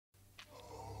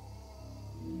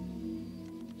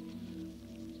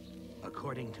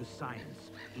According to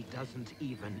science, he doesn't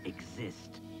even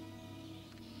exist.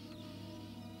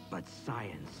 But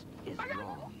science is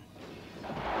wrong.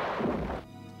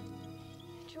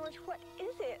 George, what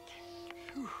is it?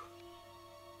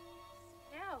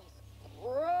 Smells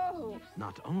gross.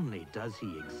 Not only does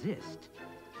he exist,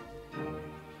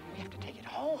 We have to take it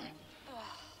home.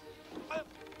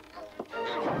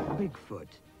 Bigfoot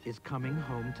is coming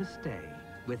home to stay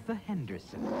with the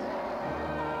Hendersons.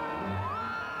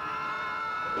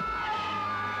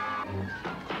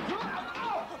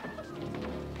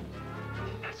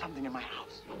 There's something in my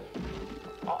house.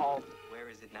 Uh-oh. Where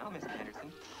is it now, Mr.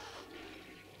 Henderson?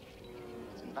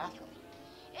 It's in the bathroom.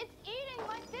 It's eating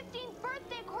my 15th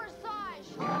birthday corsage.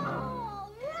 Oh,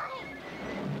 right.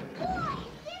 Boy,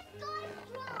 this guy's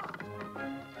strong.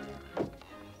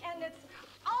 And it's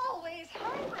always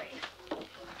hungry.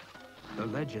 The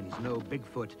legends know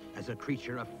Bigfoot as a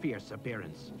creature of fierce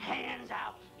appearance. Hands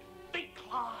out. Big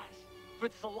claws.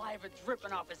 With saliva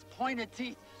dripping off his pointed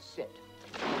teeth. Sit.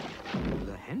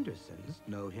 The Hendersons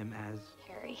know him as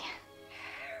Harry.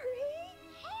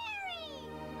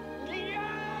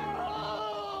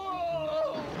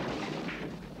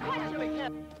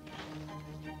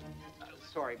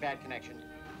 Sorry, bad connection.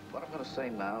 What I'm going to say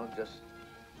now just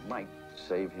might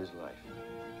save his life.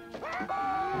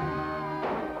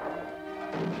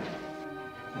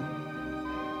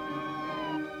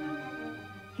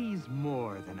 He's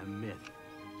more than a myth.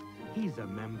 He's a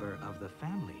member of the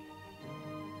family.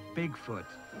 Bigfoot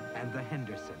and the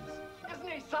Hendersons. Isn't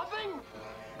he something?